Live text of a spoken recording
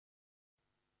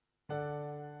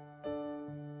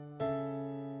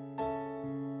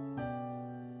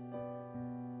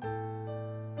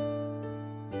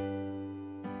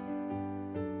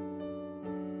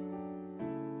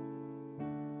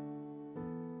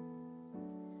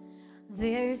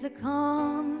There's a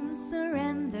calm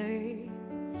surrender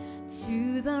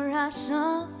to the rush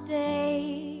of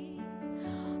day,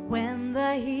 when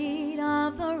the heat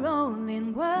of the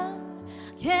rolling world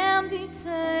can be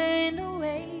turned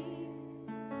away.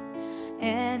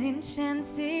 An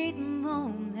enchanted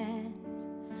moment,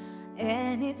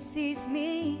 and it sees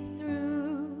me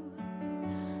through.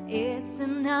 It's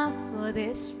enough for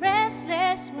this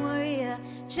restless warrior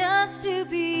just to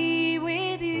be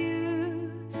with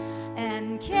you.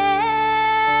 And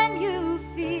can you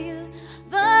feel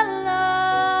the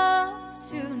love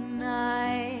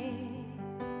tonight?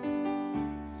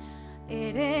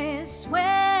 It is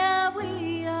where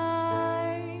we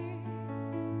are.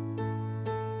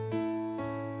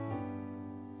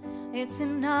 It's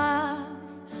enough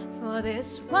for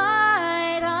this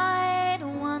wide-eyed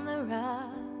wanderer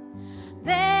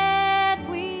that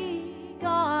we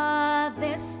got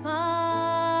this far.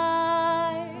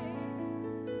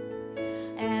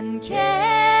 And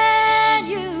can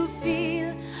you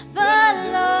feel the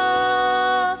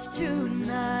love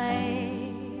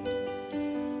tonight?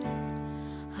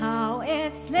 How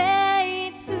it's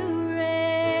laid to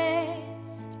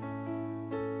rest.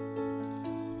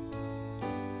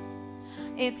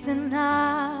 It's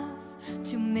enough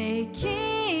to make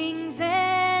kings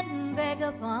and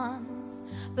vagabonds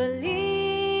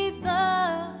believe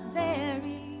the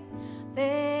very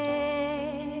best.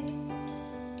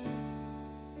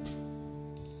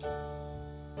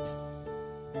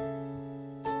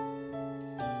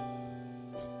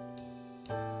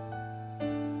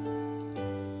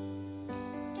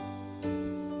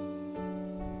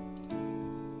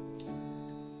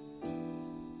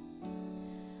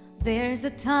 There's a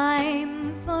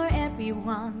time for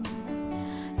everyone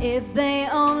if they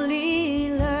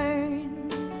only learn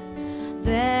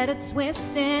that a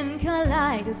twisting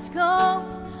kaleidoscope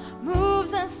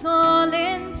moves us all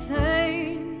in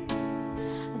turn.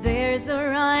 There's a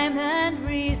rhyme and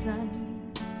reason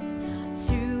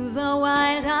to the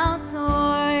wild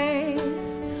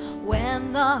outdoors,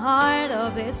 when the heart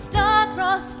of this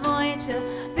star-crossed voyager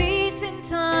beats in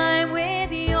time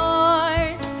with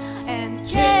yours. And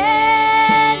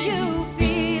can you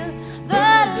feel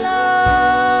the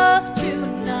love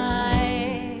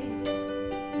tonight?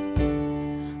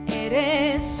 It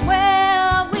is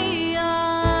where we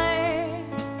are.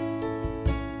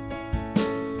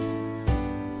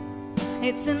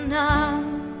 It's enough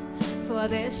for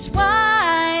this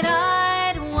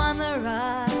wide-eyed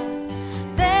wanderer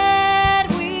that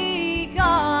we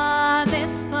got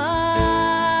this far.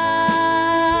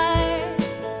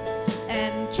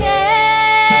 And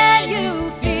can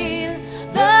you feel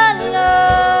the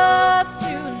love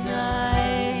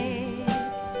tonight?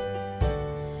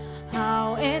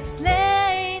 How it's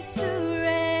laid to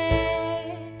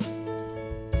rest.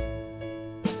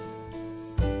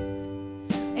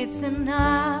 It's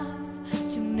enough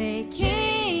to make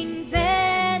kings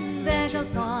and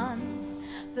vagabonds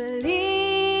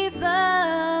believe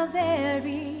the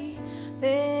very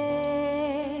best.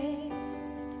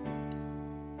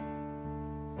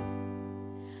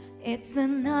 It's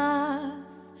enough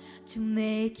to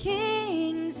make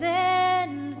kings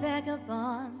and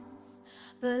vagabonds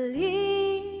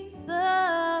believe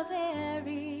the